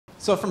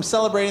So from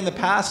celebrating the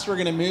past, we're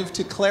going to move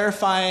to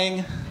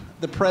clarifying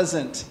the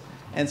present.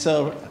 And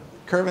so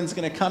Kervin's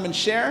going to come and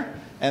share,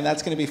 and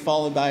that's going to be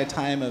followed by a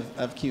time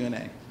of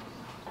Q&A.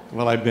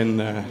 Well, I've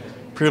been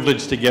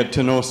privileged to get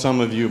to know some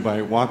of you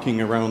by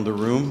walking around the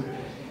room,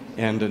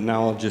 and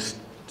now I'll just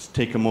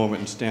take a moment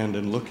and stand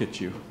and look at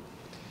you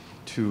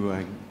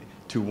to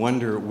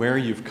wonder where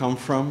you've come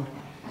from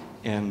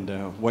and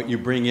what you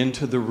bring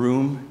into the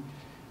room,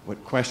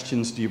 what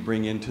questions do you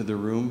bring into the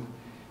room,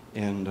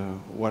 and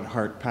what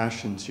heart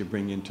passions you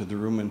bring into the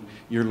room. And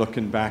you're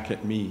looking back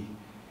at me,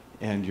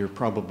 and you're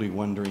probably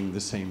wondering the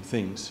same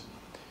things.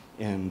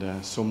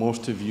 And so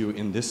most of you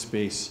in this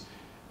space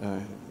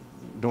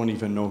don't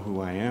even know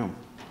who I am.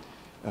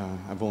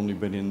 I've only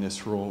been in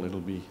this role, it'll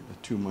be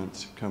 2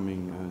 months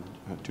coming,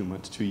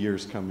 2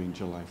 years coming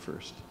July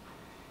 1st.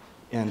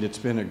 And it's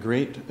been a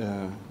great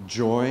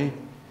joy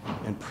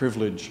and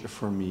privilege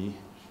for me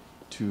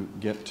to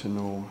get to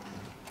know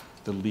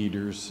the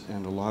leaders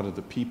and a lot of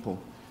the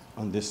people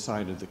on this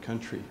side of the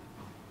country.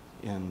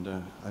 And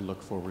I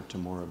look forward to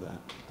more of that.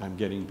 I'm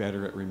getting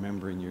better at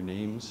remembering your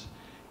names,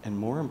 and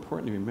more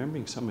importantly,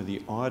 remembering some of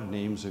the odd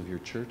names of your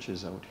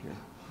churches out here.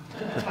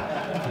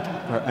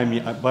 I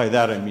mean, by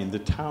that I mean the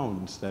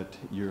towns that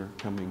you're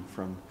coming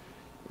from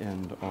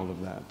and all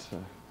of that.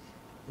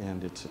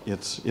 And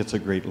it's a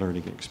great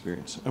learning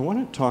experience. I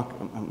want to talk,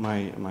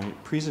 my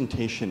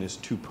presentation is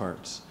 2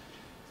 parts.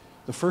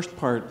 The first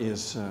part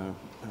is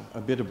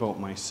a bit about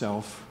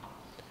myself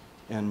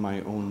and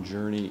my own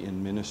journey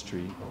in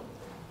ministry.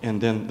 And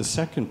then the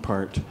second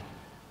part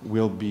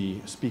will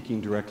be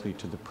speaking directly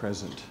to the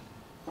present.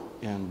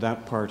 And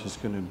that part is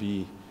going to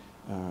be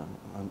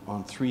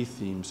on 3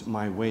 themes: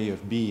 my way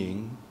of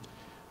being,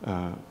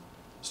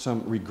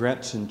 some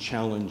regrets and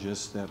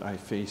challenges that I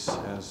face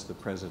as the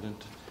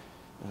president.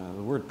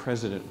 The word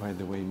president, by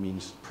the way,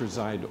 means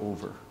preside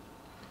over.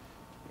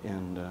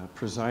 And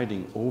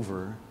presiding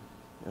over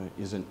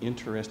is an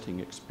interesting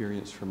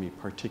experience for me,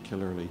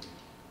 particularly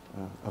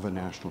of a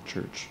national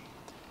church.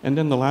 And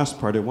then the last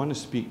part, I want to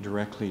speak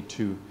directly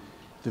to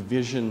the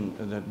vision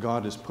that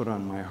God has put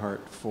on my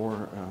heart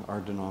for our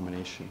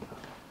denomination,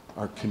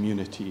 our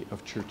community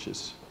of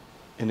churches,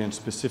 and then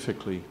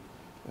specifically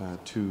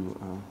to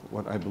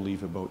what I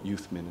believe about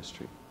youth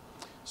ministry.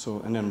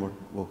 So, and then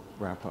we'll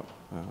wrap up.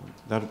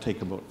 That'll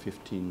take about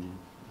 15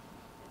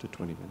 to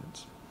 20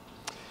 minutes.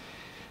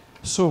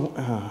 So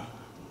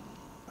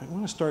I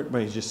want to start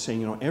by just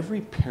saying,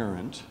 every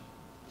parent,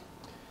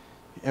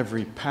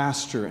 every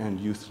pastor and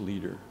youth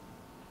leader,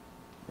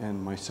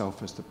 and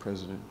myself as the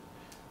president,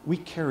 we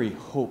carry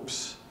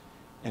hopes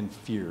and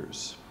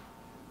fears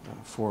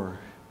for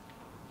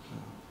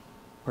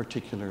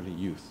particularly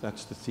youth.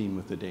 That's the theme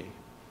of the day.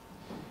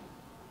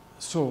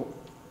 So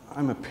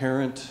I'm a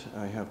parent.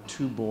 I have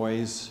 2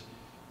 boys.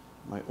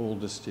 My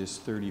oldest is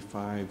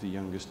 35, the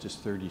youngest is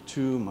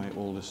 32. My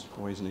oldest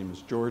boy's name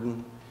is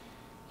Jordan.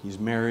 He's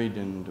married,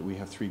 and we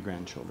have 3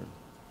 grandchildren.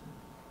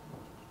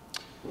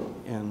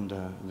 And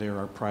they're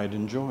our pride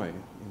and joy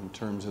in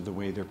terms of the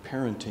way they're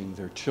parenting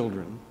their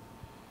children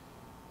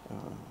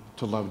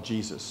to love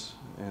Jesus.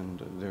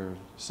 And they're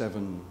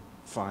 7,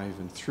 5,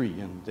 and 3,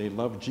 and they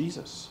love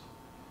Jesus.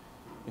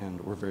 And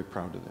we're very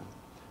proud of them.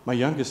 My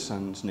youngest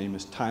son's name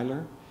is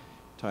Tyler.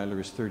 Tyler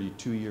is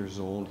 32 years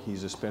old.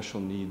 He's a special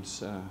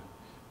needs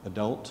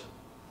adult.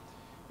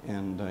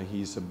 And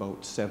he's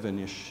about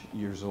 7-ish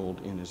years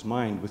old in his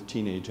mind with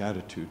teenage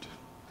attitude.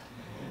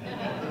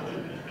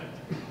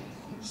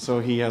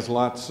 So he has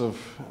lots of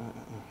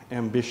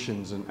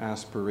ambitions and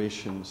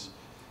aspirations,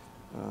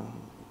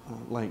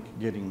 like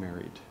getting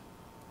married.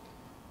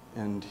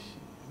 And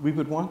we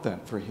would want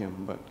that for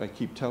him, but I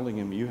keep telling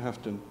him, you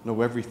have to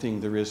know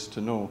everything there is to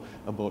know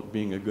about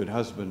being a good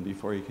husband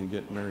before you can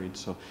get married.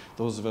 So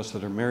those of us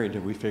that are married,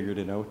 have we figured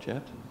it out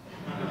yet?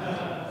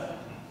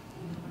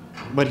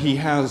 But he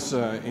has,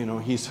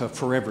 he's a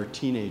forever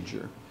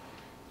teenager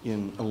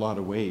in a lot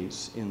of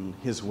ways, in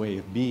his way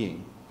of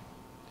being.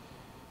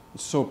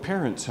 So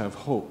parents have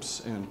hopes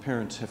and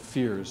parents have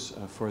fears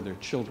for their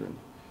children.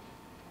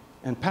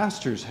 And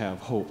pastors have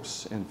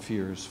hopes and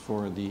fears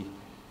for the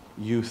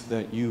youth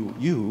that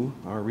you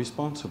are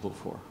responsible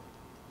for.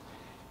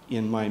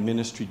 In my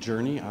ministry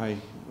journey, I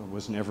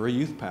was never a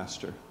youth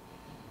pastor.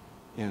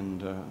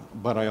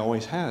 But I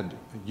always had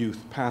youth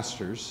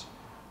pastors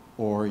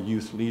or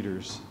youth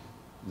leaders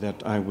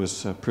that I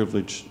was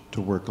privileged to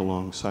work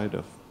alongside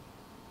of.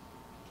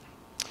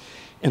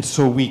 And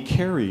so we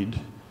carried,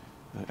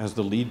 as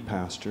the lead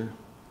pastor,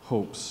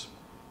 hopes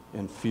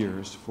and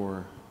fears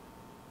for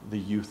the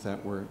youth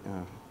that were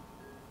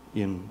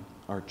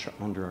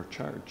under our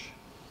charge.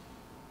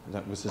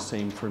 That was the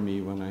same for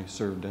me when I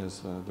served as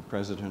the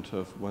president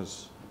of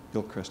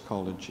Hillcrest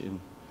College in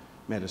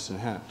Medicine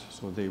Hat.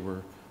 So they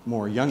were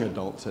more young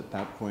adults at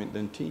that point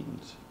than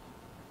teens.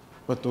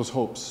 But those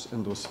hopes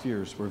and those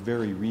fears were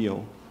very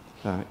real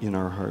in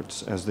our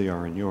hearts, as they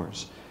are in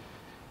yours.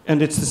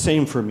 And it's the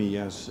same for me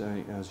as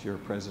your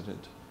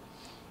president.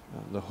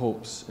 The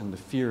hopes and the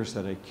fears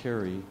that I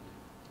carry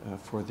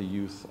for the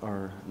youth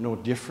are no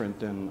different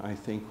than, I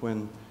think,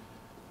 when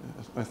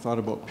I thought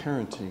about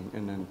parenting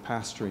and then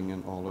pastoring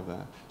and all of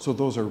that. So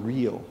those are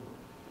real.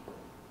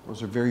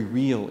 Those are very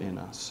real in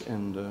us.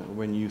 And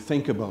when you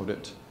think about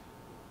it,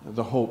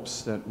 the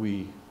hopes that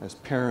we as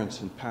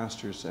parents and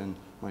pastors and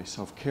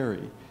myself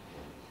carry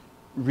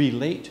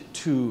relate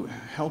to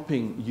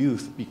helping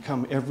youth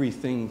become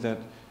everything that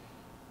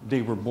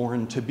they were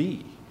born to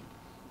be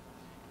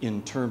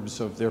in terms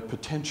of their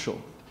potential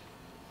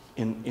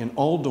in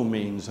all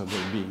domains of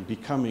their being,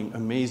 becoming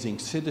amazing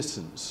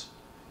citizens,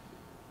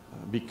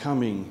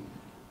 becoming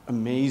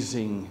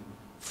amazing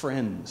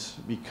friends,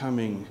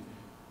 becoming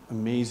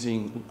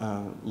amazing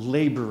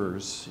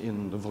laborers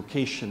in the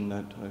vocation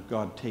that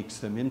God takes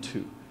them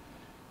into,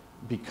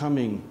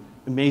 becoming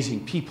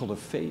amazing people of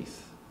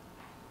faith,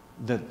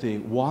 that they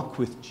walk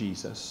with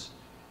Jesus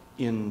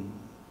in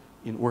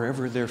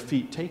wherever their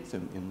feet take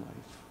them in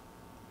life.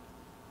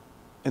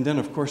 And then,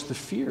 of course, the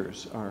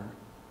fears are,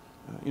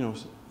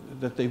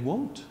 that they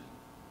won't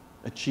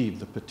achieve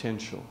the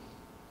potential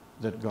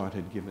that God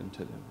had given to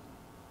them.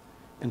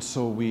 And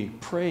so we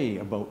pray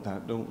about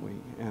that, don't we?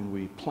 And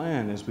we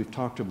plan, as we've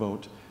talked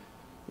about,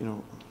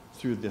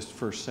 through this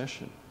first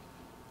session.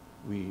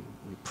 We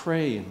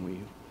pray and we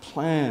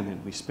plan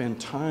and we spend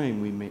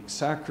time, we make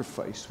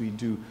sacrifice, we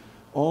do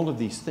all of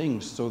these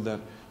things so that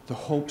the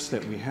hopes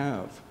that we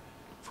have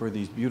for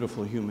these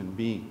beautiful human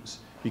beings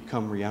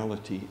become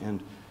reality.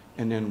 And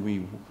then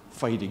we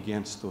fight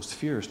against those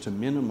fears to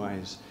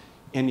minimize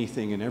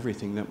anything and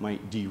everything that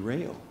might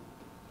derail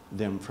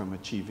them from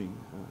achieving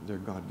their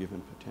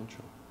God-given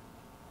potential.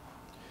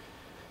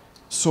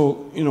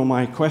 So,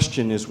 my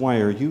question is, why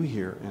are you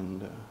here?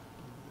 And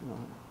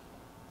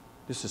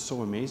this is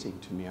so amazing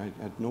to me. I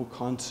had no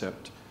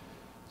concept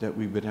that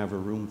we would have a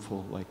room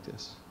full like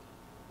this.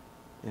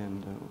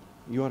 And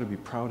you ought to be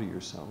proud of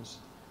yourselves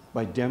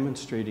by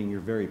demonstrating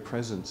your very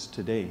presence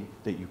today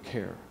that you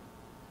care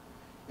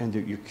and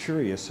that you're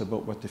curious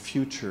about what the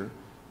future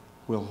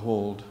will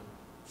hold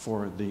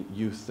for the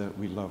youth that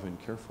we love and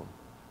care for.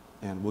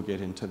 And we'll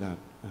get into that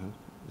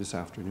this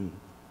afternoon.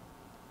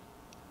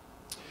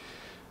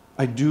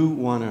 I do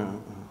want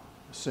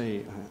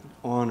to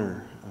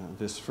honor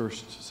this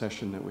first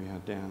session that we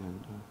had, Dan,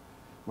 and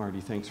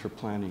Marty, thanks for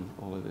planning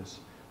all of this.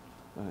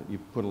 You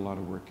put a lot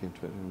of work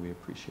into it, and we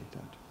appreciate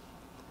that.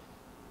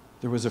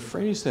 There was a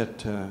phrase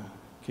that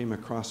came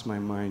across my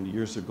mind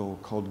years ago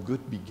called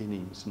 "good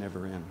beginnings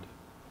never end."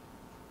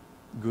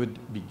 Good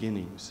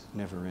beginnings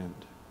never end.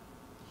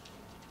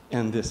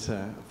 And this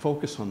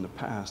focus on the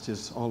past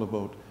is all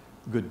about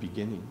good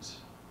beginnings.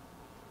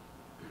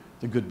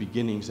 The good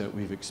beginnings that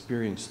we've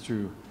experienced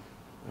through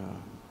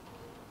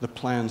the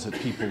plans that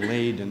people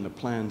laid and the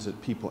plans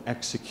that people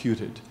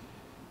executed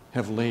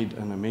have laid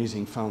an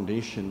amazing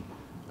foundation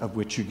of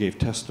which you gave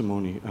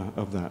testimony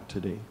of that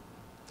today.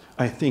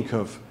 I think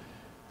of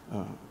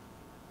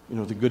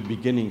the good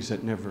beginnings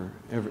that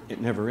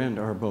never end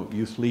are about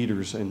youth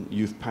leaders and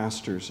youth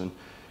pastors and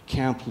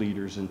camp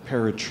leaders and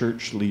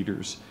parachurch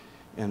leaders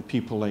and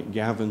people like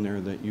Gavin there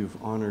that you've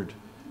honored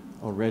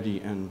already,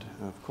 and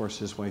of course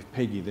his wife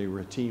Peggy. They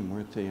were a team,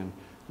 weren't they? And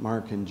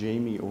Mark and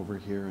Jamie over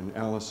here, and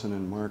Allison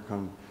and Mark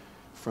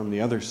from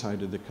the other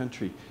side of the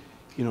country.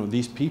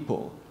 These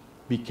people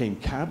became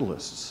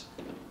catalysts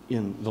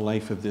in the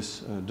life of this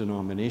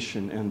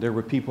denomination, and there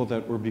were people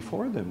that were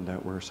before them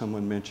that were,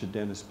 someone mentioned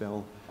Dennis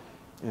Bell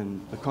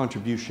and the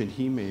contribution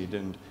he made,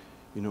 and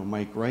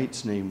Mike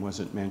Wright's name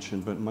wasn't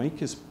mentioned, but Mike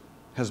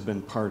has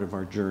been part of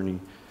our journey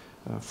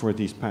for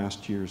these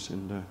past years,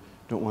 and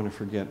don't want to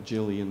forget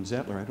Jillian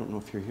Zettler. I don't know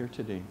if you're here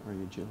today. Are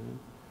you, Jillian?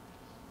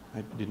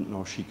 I didn't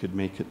know if she could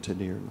make it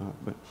today or not,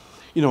 but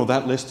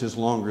that list is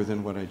longer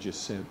than what I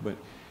just said,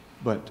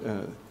 but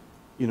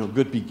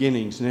good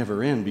beginnings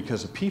never end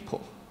because of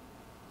people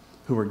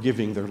who are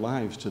giving their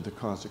lives to the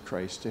cause of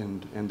Christ,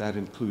 and that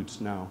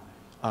includes now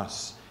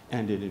us,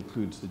 and it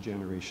includes the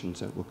generations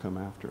that will come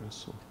after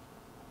us.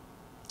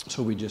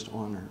 So we just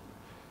honor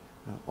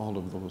all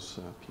of those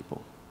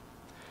people.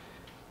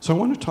 So I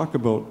want to talk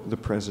about the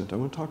present. I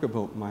want to talk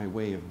about my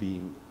way of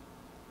being.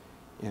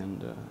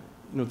 And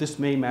this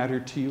may matter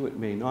to you, it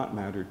may not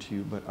matter to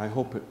you, but I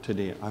hope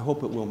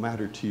it will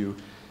matter to you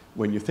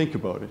when you think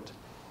about it.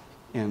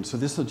 And so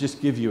this will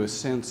just give you a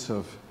sense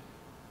of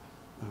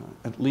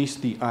at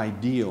least the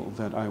ideal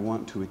that I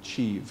want to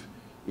achieve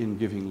in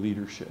giving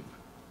leadership.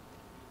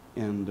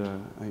 And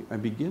I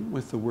begin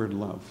with the word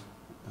love.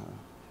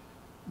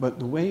 But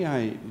the way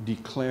I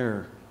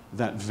declare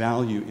that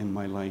value in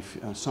my life,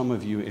 some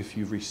of you, if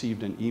you've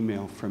received an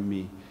email from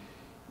me,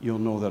 you'll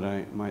know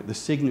that the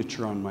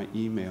signature on my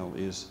email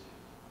is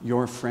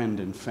your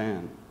friend and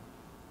fan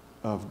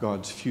of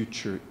God's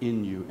future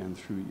in you and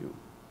through you.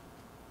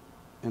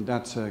 And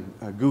that's a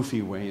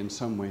goofy way in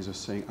some ways of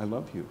saying, I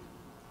love you.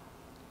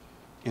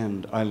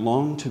 And I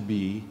long to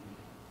be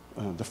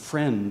the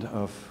friend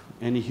of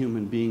any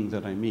human being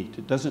that I meet.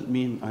 It doesn't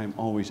mean I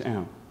always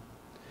am.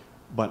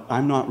 But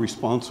I'm not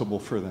responsible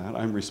for that.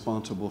 I'm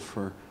responsible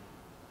for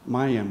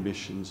my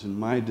ambitions and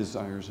my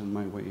desires and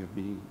my way of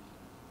being.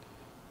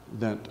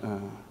 That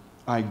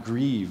I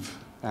grieve,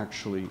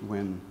 actually,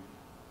 when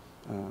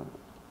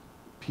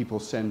people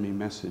send me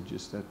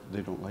messages that they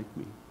don't like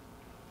me,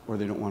 or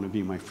they don't want to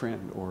be my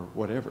friend, or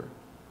whatever,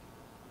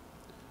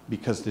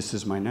 because this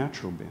is my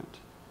natural bent.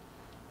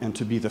 And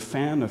to be the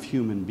fan of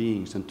human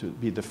beings, and to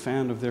be the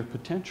fan of their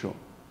potential,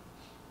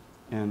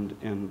 and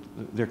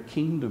their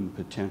kingdom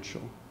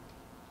potential,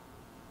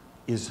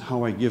 is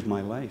how I give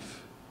my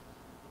life,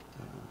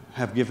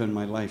 have given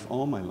my life,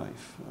 all my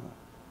life.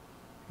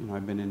 You know,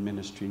 I've been in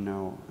ministry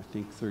now, I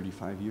think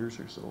 35 years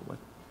or so, but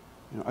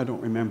you know, I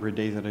don't remember a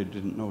day that I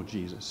didn't know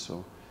Jesus.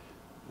 So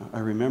I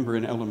remember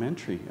in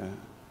elementary,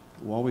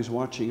 always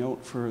watching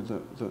out for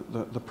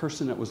the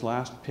person that was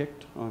last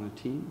picked on a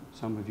team.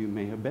 Some of you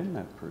may have been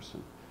that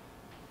person.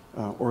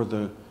 Or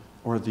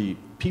the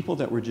people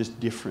that were just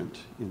different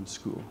in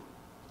school.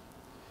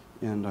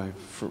 And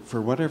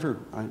for whatever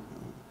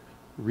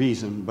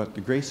reason, but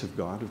the grace of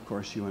God, of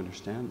course, you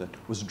understand that,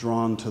 was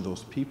drawn to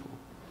those people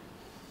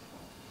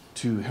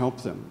to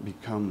help them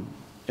become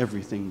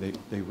everything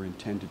they were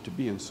intended to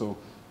be. And so,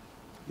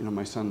 you know,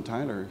 my son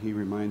Tyler, he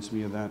reminds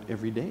me of that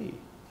every day,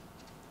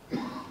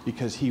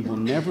 because he will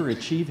never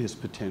achieve his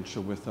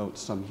potential without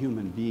some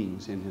human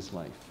beings in his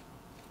life.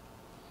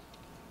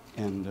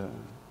 And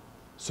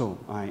so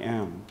I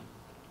am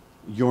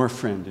your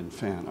friend and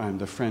fan. I'm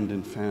the friend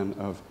and fan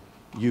of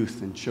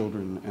youth and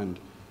children and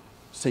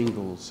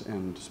singles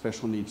and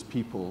special needs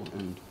people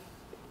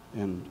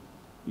and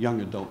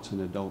young adults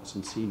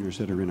and seniors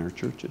that are in our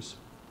churches.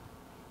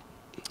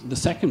 The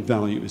second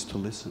value is to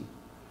listen.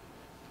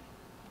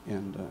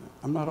 And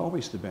I'm not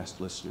always the best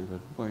listener,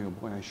 but boy, oh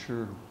boy, I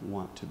sure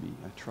want to be.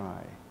 I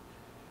try.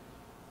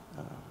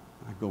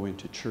 I go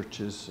into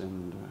churches,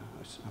 and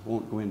I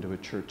won't go into a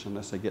church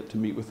unless I get to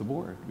meet with the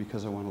board,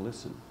 because I want to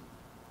listen.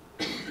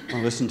 I want to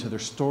listen to their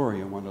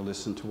story. I want to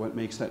listen to what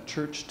makes that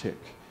church tick.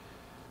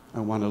 I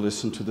want to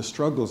listen to the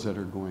struggles that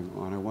are going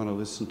on. I want to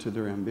listen to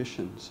their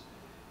ambitions.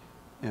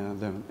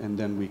 And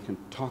then we can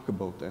talk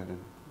about that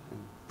and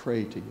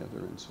pray together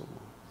and so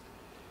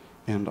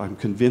on. And I'm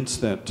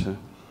convinced that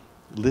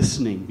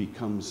listening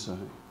becomes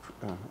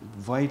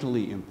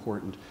vitally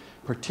important,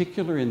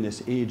 particularly in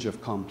this age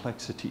of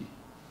complexity.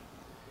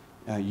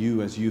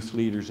 You as youth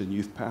leaders and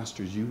youth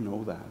pastors, you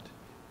know that.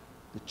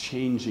 The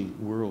changing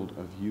world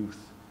of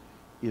youth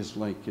is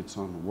like it's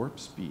on warp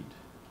speed.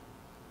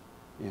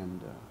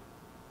 And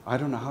I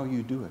don't know how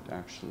you do it,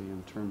 actually,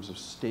 in terms of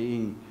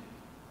staying.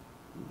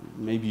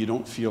 Maybe you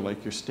don't feel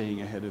like you're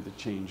staying ahead of the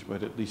change,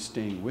 but at least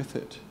staying with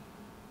it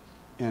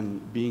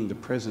and being the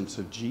presence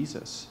of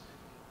Jesus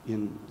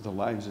in the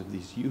lives of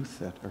these youth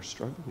that are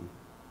struggling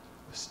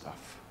with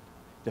stuff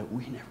that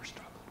we never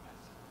struggled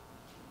with.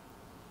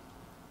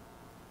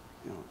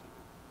 You know,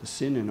 the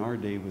sin in our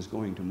day was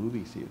going to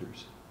movie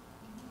theaters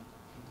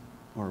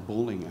or a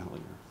bowling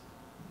alley.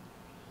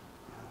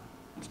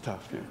 It's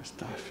tough, yeah, it's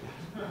tough.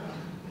 Yeah.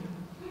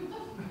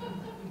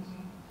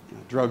 You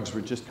know, drugs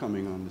were just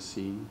coming on the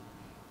scene,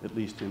 at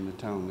least in the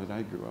town that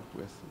I grew up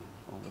with, and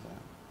all of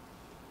that.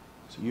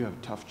 So you have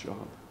a tough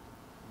job.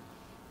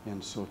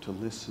 And so to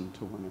listen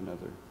to one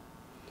another.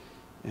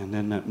 And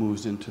then that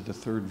moves into the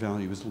third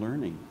value, is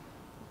learning.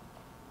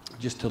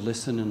 Just to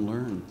listen and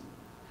learn.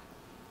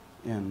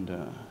 And,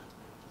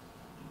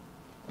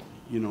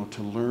 you know,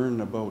 to learn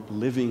about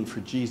living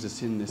for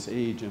Jesus in this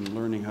age and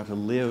learning how to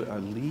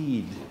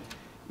lead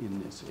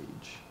in this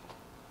age.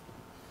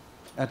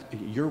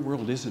 Your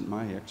world isn't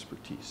my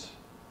expertise.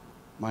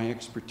 My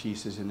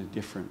expertise is in a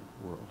different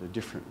world, a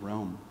different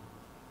realm.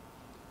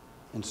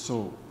 And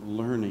so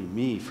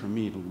learning, for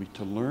me, it'll be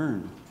to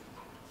learn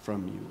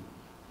from you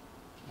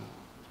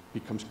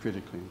becomes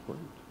critically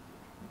important.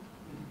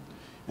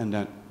 And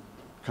that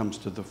comes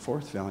to the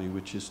fourth value,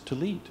 which is to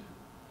lead.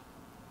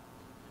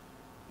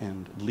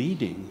 And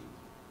leading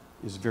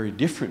is very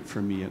different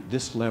for me at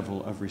this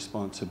level of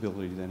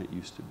responsibility than it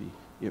used to be.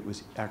 It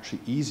was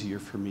actually easier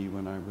for me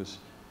when I was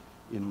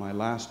in my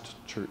last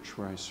church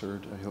where I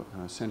served,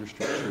 Center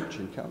Street Church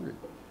in Calgary,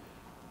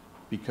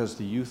 because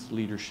the youth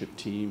leadership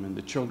team and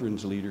the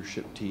children's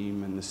leadership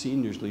team and the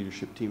seniors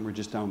leadership team were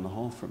just down the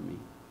hall from me.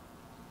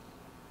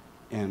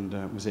 And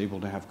was able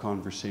to have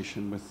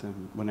conversation with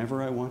them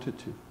whenever I wanted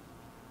to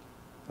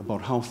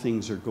about how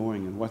things are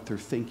going and what they're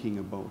thinking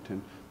about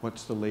and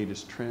what's the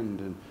latest trend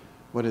and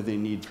what do they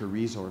need for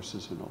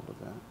resources and all of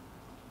that.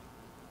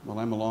 Well,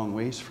 I'm a long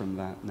ways from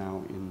that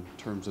now in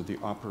terms of the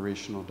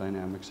operational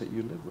dynamics that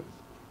you live with.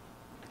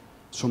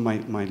 So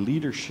my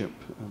leadership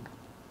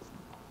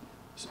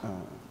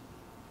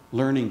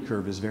learning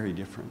curve is very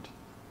different,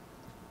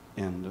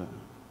 and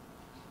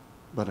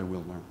but I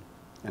will learn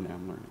and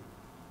am learning.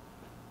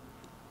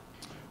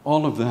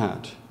 All of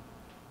that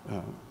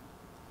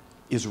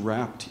is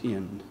wrapped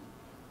in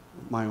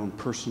my own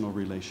personal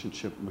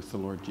relationship with the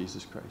Lord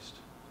Jesus Christ.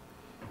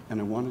 And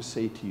I want to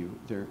say to you,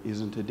 there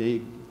isn't a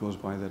day goes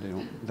by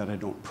that I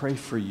don't pray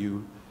for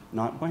you,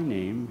 not by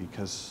name,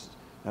 because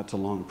that's a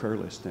long prayer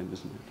list then,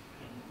 isn't it?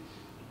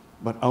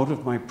 But out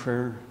of my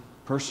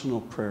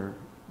personal prayer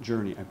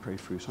journey, I pray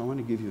for you. So I want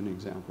to give you an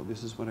example.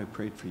 This is what I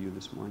prayed for you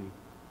this morning.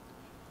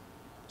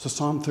 So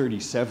Psalm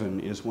 37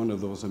 is one of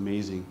those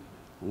amazing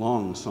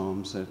long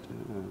psalms that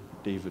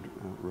David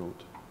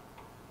wrote.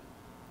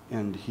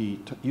 And he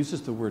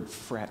uses the word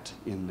fret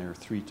in there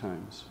 3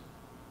 times.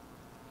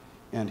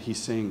 And he's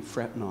saying,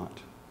 fret not.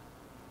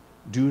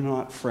 Do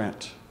not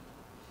fret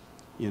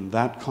in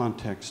that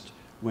context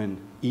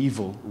when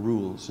evil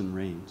rules and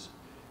reigns.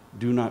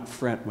 Do not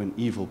fret when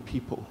evil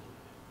people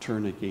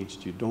turn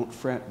against you. Don't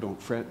fret,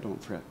 don't fret,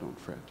 don't fret, don't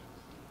fret.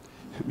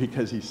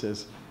 Because he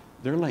says,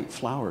 they're like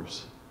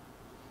flowers.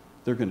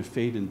 They're going to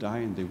fade and die,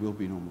 and they will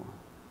be no more.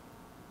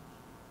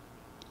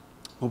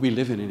 Well, we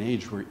live in an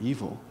age where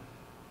evil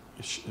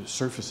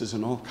surfaces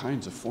in all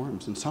kinds of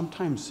forms, and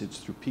sometimes it's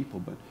through people,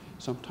 but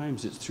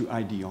sometimes it's through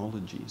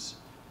ideologies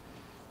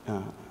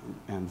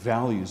and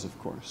values, of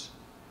course.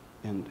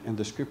 And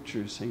the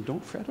scripture is saying,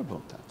 don't fret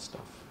about that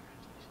stuff.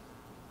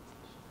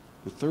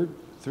 The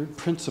third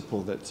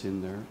principle that's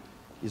in there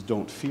is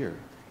don't fear.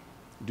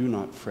 Do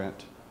not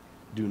fret,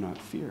 do not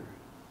fear.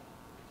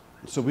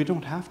 So we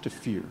don't have to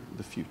fear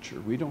the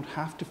future. We don't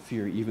have to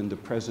fear even the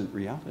present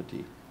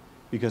reality,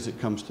 because it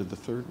comes to the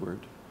third word.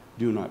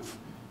 Do not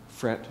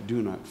fret,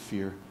 do not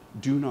fear,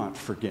 do not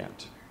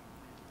forget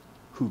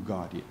who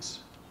God is.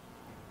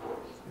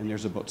 And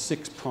there's about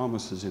 6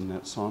 promises in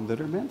that psalm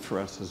that are meant for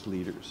us as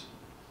leaders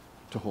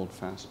to hold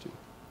fast to.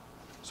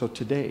 So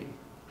today,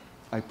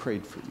 I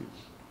prayed for you.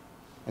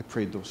 I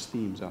prayed those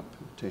themes up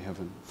to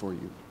heaven for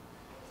you.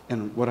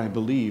 And what I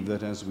believe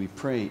that as we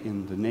pray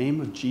in the name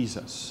of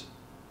Jesus,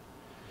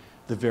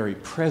 the very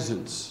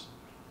presence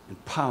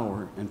and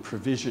power and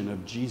provision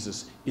of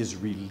Jesus is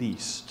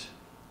released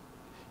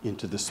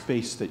into the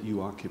space that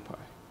you occupy.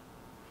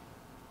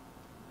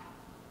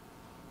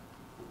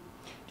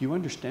 Do you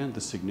understand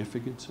the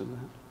significance of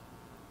that?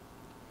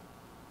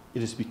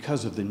 It is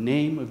because of the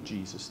name of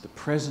Jesus, the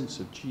presence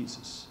of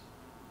Jesus,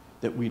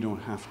 that we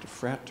don't have to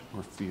fret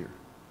or fear.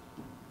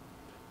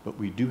 But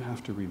we do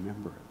have to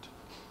remember it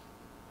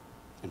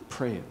and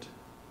pray it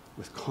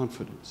with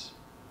confidence.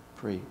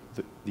 Pray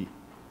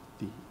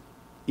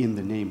in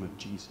the name of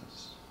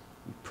Jesus.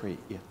 We pray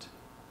it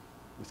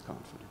with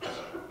confidence.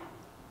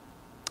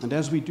 And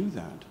as we do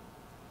that,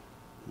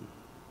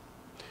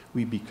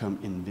 we become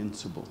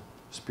invincible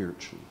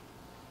spiritually.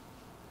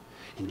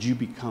 And you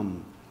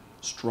become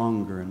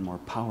stronger and more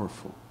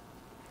powerful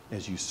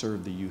as you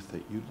serve the youth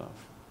that you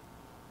love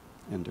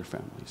and their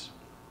families.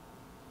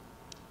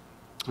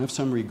 I have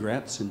some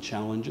regrets and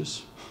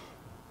challenges.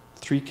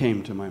 3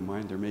 came to my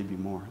mind. There may be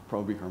more,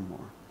 probably are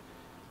more.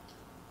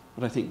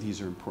 But I think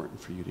these are important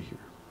for you to hear.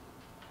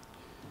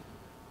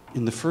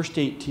 In the first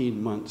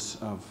 18 months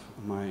of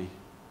my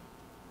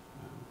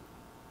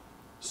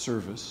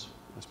service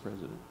as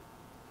president,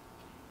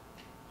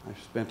 I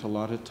spent a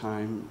lot of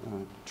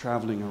time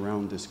traveling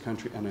around this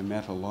country, and I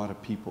met a lot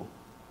of people,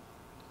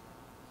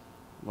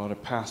 a lot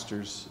of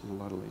pastors and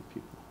a lot of lay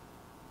people.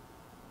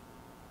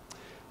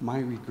 My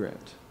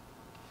regret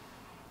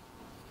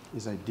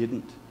is I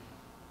didn't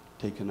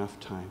take enough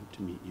time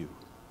to meet you.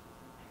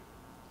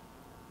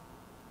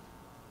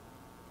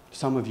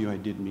 Some of you I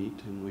did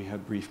meet, and we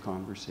had brief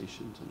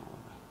conversations and all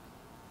of that.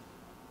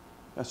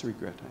 That's a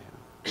regret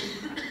I have.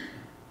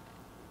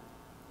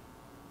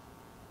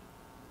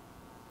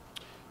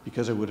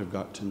 Because I would have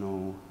got to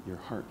know your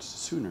hearts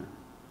sooner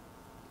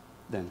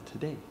than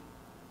today.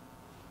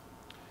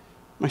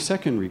 My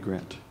second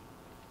regret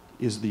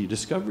is the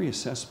Discovery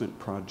Assessment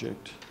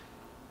Project,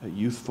 a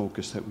youth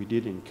focus that we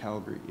did in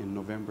Calgary in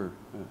November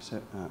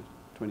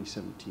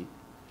 2017,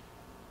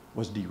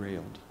 was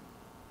derailed.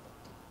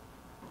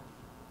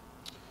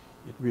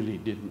 It really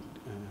didn't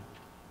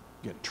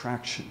get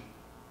traction.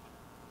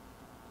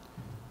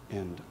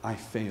 And I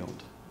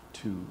failed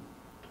to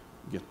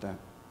get that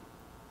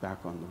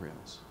back on the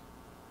rails.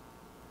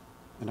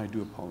 And I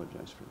do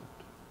apologize for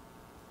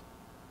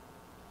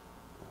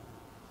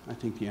that. I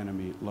think the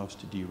enemy loves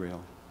to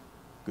derail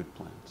good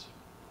plans.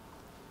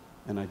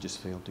 And I just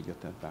failed to get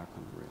that back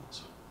on the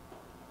rails.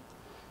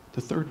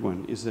 The third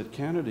one is that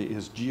Canada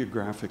is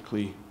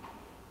geographically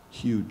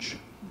huge.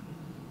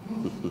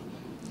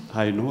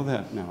 I know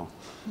that now,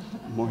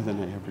 more than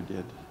I ever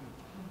did.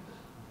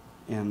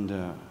 And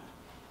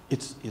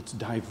it's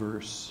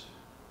diverse.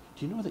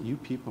 Do you know that you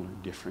people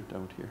are different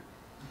out here?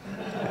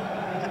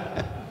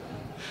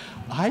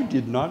 I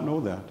did not know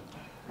that.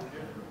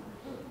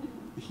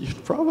 You're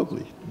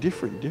probably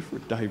different,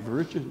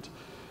 divergent.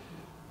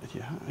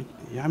 Yeah,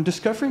 I'm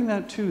discovering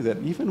that too,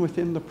 that even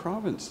within the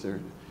province there,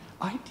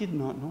 I did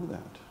not know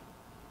that.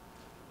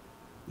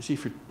 You see,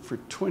 for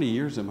 20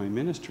 years of my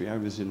ministry, I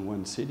was in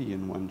one city,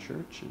 in one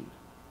church, and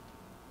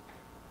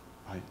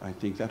I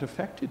think that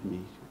affected me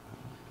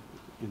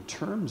in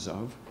terms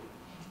of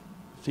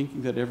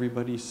thinking that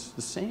everybody's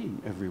the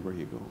same everywhere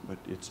you go, but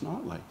it's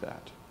not like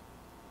that.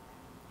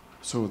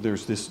 So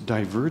there's this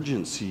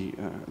divergency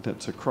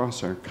that's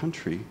across our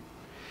country.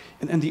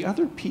 And the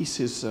other piece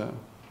is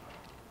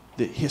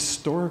the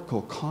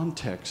historical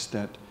context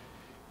that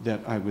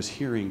I was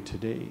hearing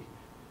today.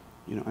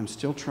 You know, I'm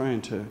still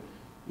trying to,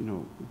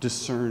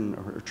 discern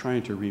or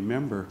trying to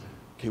remember,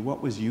 okay,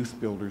 what was Youth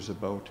Builders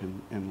about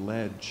and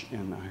Ledge,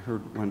 and I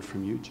heard one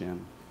from you,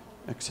 Jen,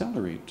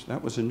 Accelerate,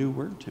 that was a new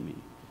word to me.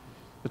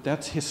 But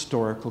that's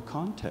historical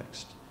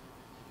context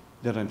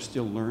that I'm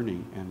still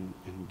learning and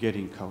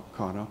getting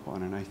caught up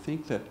on. And I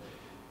think that,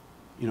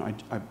 you know,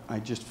 I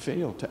just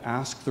failed to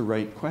ask the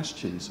right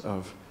questions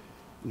of,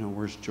 you know,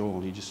 where's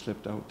Joel? He just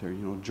slipped out there.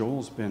 You know,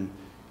 Joel's been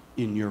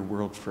in your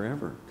world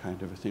forever,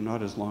 kind of a thing.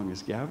 Not as long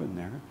as Gavin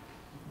there.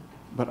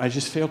 But I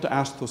just failed to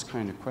ask those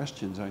kind of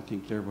questions. I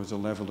think there was a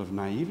level of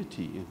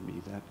naivety in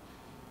me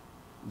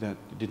that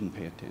didn't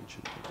pay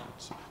attention to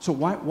that. So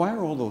why are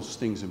all those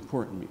things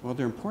important to me? Well,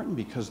 they're important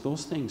because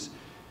those things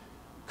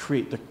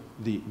create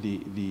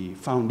the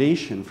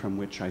foundation from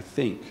which I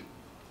think,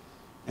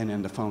 and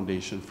then the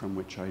foundation from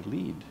which I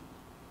lead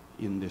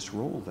in this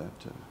role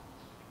that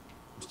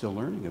I'm still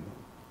learning about.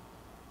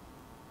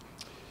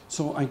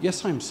 So I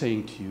guess I'm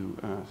saying to you,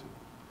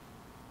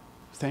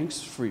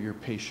 thanks for your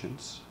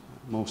patience,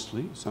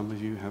 mostly. Some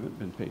of you haven't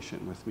been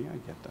patient with me, I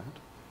get that.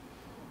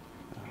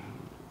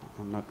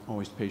 I'm not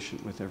always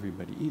patient with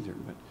everybody either,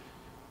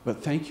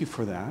 but thank you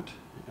for that.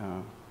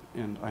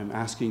 And I'm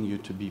asking you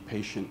to be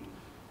patient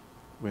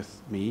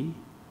with me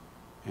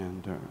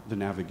and the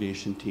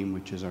navigation team,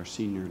 which is our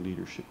senior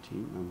leadership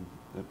team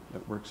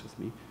that works with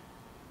me,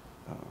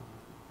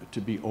 to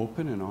be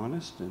open and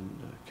honest and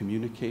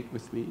communicate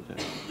with me.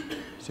 To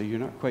say, you're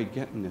not quite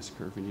getting this,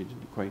 Kervin, you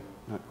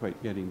not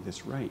quite getting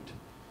this right.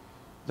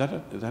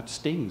 That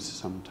stings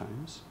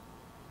sometimes.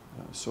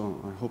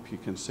 So I hope you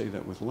can say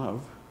that with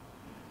love.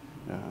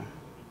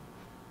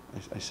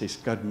 I say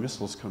Scud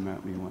missiles come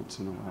at me once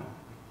in a while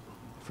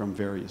from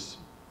various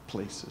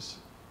places.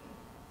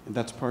 And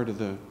that's part of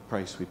the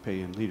price we pay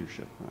in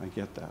leadership. I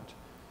get that.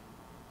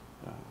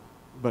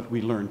 But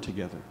we learn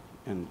together.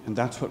 And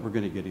that's what we're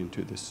going to get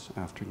into this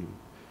afternoon.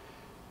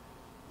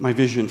 My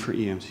vision for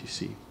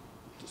EMCC.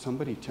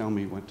 Somebody tell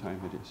me what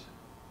time it is.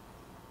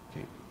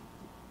 Okay,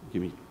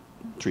 give me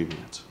 3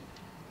 minutes.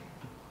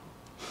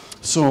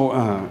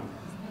 So,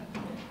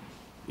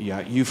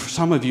 yeah,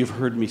 some of you have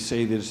heard me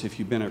say this if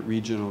you've been at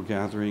regional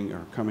gathering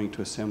or coming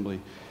to assembly.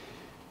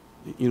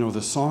 You know,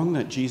 the song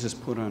that Jesus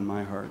put on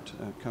my heart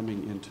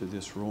coming into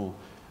this role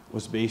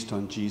was based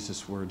on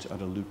Jesus' words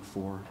out of Luke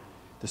 4.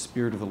 The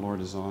Spirit of the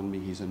Lord is on me,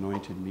 He's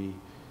anointed me,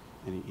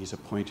 and He's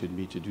appointed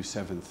me to do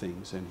 7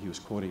 things. And he was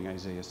quoting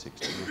Isaiah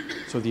 61.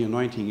 So the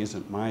anointing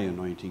isn't my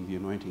anointing, the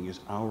anointing is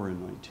our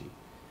anointing.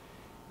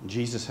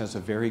 Jesus has a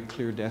very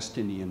clear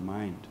destiny in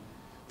mind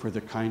for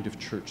the kind of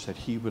church that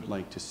He would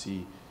like to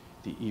see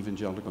the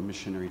evangelical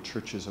missionary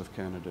churches of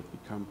Canada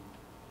become.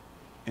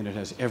 And it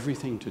has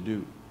everything to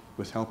do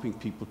with helping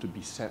people to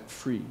be set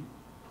free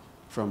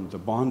from the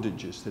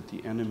bondages that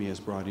the enemy has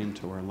brought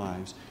into our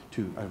lives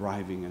to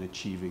arriving and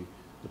achieving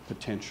the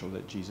potential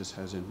that Jesus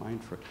has in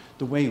mind for it.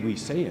 The way we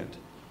say it,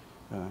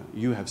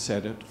 you have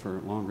said it for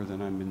longer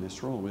than I'm in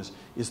this role,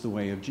 is the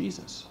way of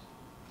Jesus.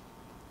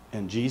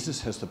 And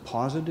Jesus has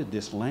deposited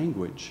this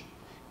language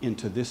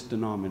into this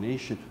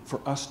denomination for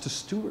us to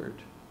steward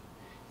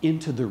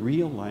into the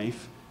real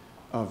life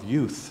of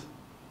youth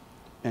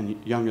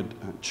and young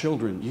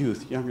children,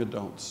 youth, young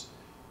adults,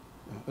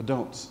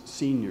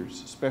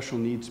 seniors, special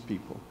needs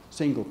people,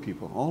 single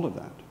people, all of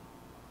that.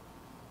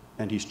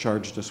 And He's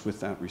charged us with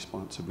that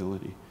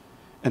responsibility.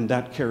 And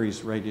that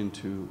carries right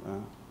into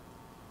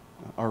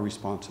our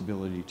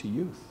responsibility to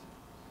youth.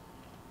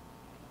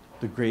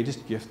 The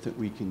greatest gift that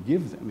we can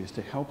give them is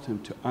to help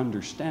them to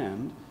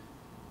understand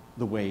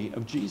the way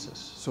of Jesus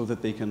so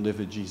that they can live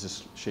a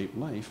Jesus-shaped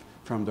life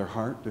from their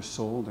heart, their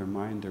soul, their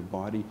mind, their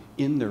body,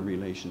 in their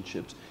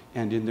relationships,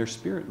 and in their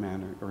spirit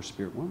man or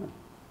spirit woman.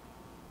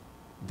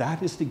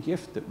 That is the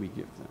gift that we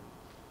give them.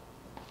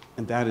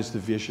 And that is the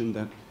vision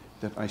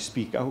that I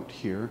speak out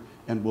here,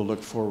 and we'll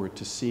look forward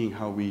to seeing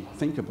how we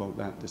think about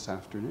that this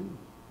afternoon.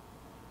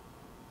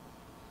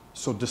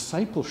 So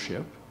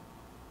discipleship,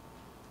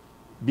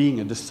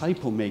 being a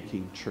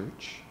disciple-making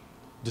church,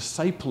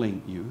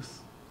 discipling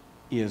youth,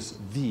 is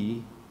the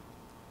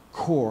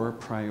core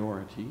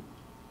priority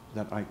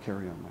that I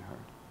carry on my heart.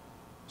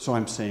 So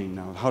I'm saying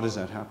now, how does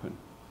that happen?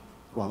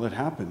 Well, it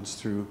happens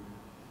through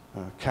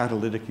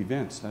catalytic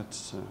events.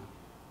 That's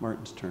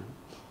Martin's term.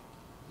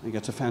 I think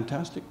that's a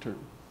fantastic term.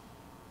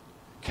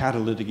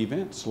 Catalytic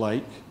events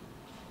like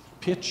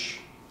pitch,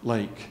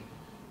 like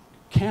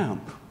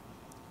camp,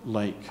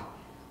 like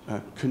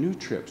canoe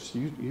trips.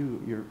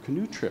 Your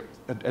canoe trip,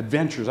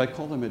 adventures, I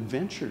call them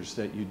adventures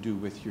that you do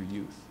with your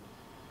youth.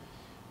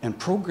 And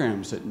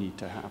programs that need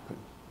to happen.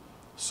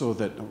 So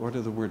that, what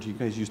are the words? You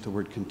guys use the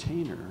word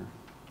container,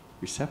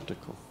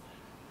 receptacle.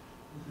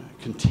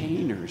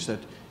 Containers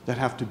that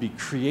have to be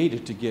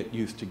created to get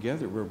youth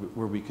together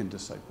where we can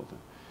disciple them.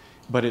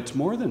 But it's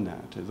more than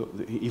that.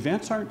 The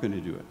events aren't going to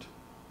do it.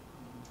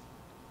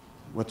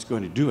 What's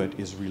going to do it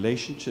is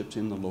relationships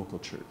in the local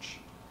church.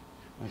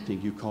 I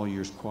think you call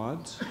yours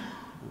quads.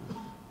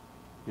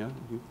 Yeah,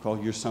 you call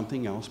yours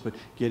something else, but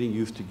getting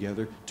youth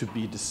together to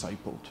be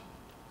discipled,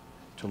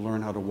 to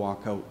learn how to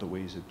walk out the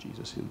ways of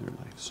Jesus in their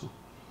life.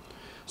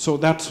 So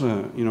that's,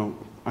 you know,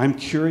 I'm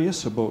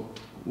curious about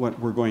what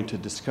we're going to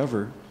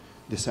discover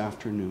this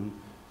afternoon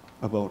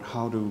about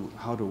how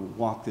to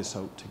walk this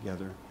out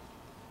together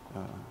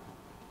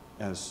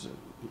as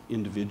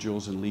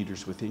individuals and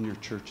leaders within your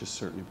churches,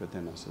 certainly, but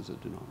then us as a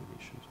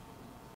denomination.